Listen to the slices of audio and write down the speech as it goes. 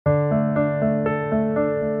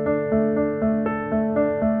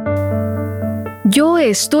Yo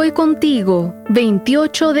estoy contigo,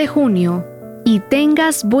 28 de junio, y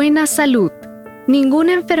tengas buena salud.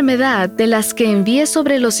 Ninguna enfermedad de las que envié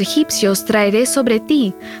sobre los egipcios traeré sobre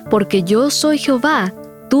ti, porque yo soy Jehová,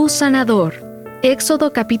 tu sanador.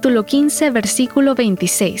 Éxodo capítulo 15, versículo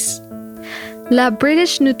 26. La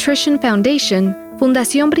British Nutrition Foundation,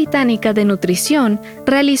 Fundación Británica de Nutrición,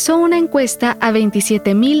 realizó una encuesta a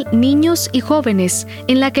 27,000 niños y jóvenes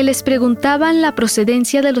en la que les preguntaban la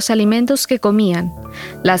procedencia de los alimentos que comían.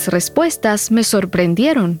 Las respuestas me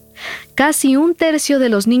sorprendieron. Casi un tercio de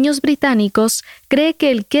los niños británicos cree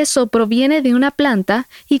que el queso proviene de una planta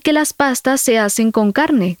y que las pastas se hacen con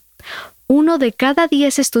carne. 1 de cada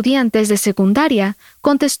 10 estudiantes de secundaria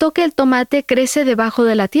contestó que el tomate crece debajo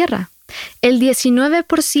de la tierra. El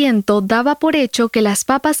 19% daba por hecho que las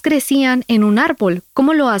papas crecían en un árbol,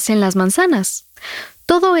 como lo hacen las manzanas.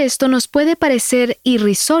 Todo esto nos puede parecer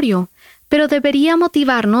irrisorio, pero debería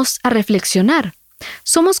motivarnos a reflexionar.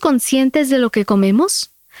 ¿Somos conscientes de lo que comemos?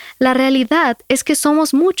 La realidad es que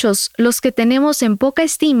somos muchos los que tenemos en poca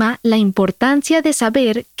estima la importancia de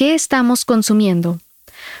saber qué estamos consumiendo.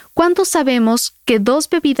 ¿Cuántos sabemos que 2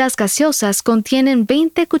 bebidas gaseosas contienen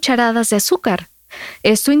 20 cucharadas de azúcar?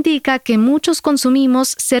 Esto indica que muchos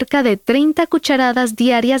consumimos cerca de 30 cucharadas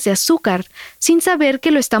diarias de azúcar sin saber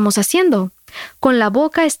que lo estamos haciendo. Con la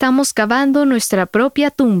boca estamos cavando nuestra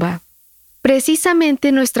propia tumba.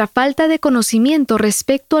 Precisamente nuestra falta de conocimiento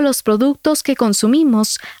respecto a los productos que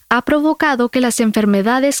consumimos ha provocado que las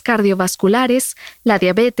enfermedades cardiovasculares, la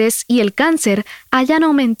diabetes y el cáncer hayan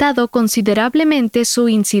aumentado considerablemente su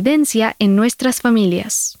incidencia en nuestras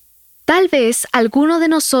familias. Tal vez alguno de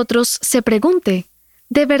nosotros se pregunte,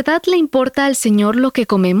 ¿de verdad le importa al Señor lo que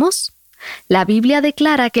comemos? La Biblia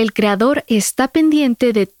declara que el Creador está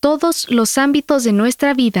pendiente de todos los ámbitos de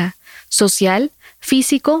nuestra vida, social,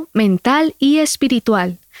 físico, mental y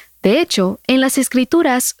espiritual. De hecho, en las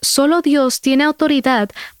Escrituras, solo Dios tiene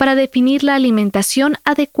autoridad para definir la alimentación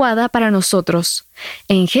adecuada para nosotros.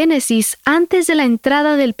 En Génesis, antes de la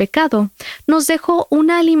entrada del pecado, nos dejó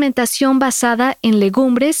una alimentación basada en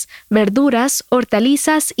legumbres, verduras,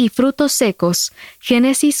 hortalizas y frutos secos.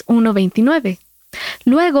 Génesis 1:29.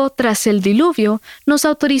 Luego, tras el diluvio, nos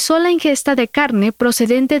autorizó la ingesta de carne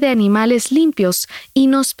procedente de animales limpios y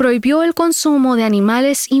nos prohibió el consumo de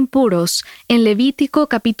animales impuros en Levítico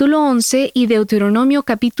capítulo 11 y Deuteronomio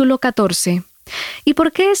capítulo 14. ¿Y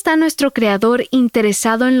por qué está nuestro Creador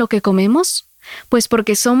interesado en lo que comemos? Pues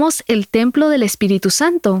porque somos el templo del Espíritu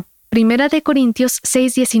Santo. 1 Corintios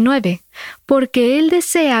 6:19. Porque Él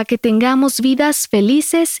desea que tengamos vidas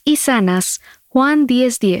felices y sanas. Juan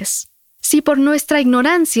 10:10. Si por nuestra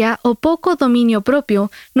ignorancia o poco dominio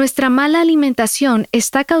propio, nuestra mala alimentación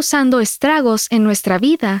está causando estragos en nuestra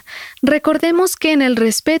vida, recordemos que en el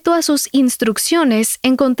respeto a sus instrucciones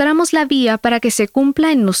encontramos la vía para que se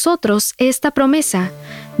cumpla en nosotros esta promesa: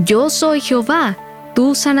 Yo soy Jehová,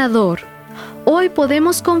 tu sanador. Hoy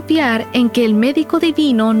podemos confiar en que el médico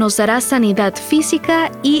divino nos dará sanidad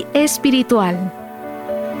física y espiritual.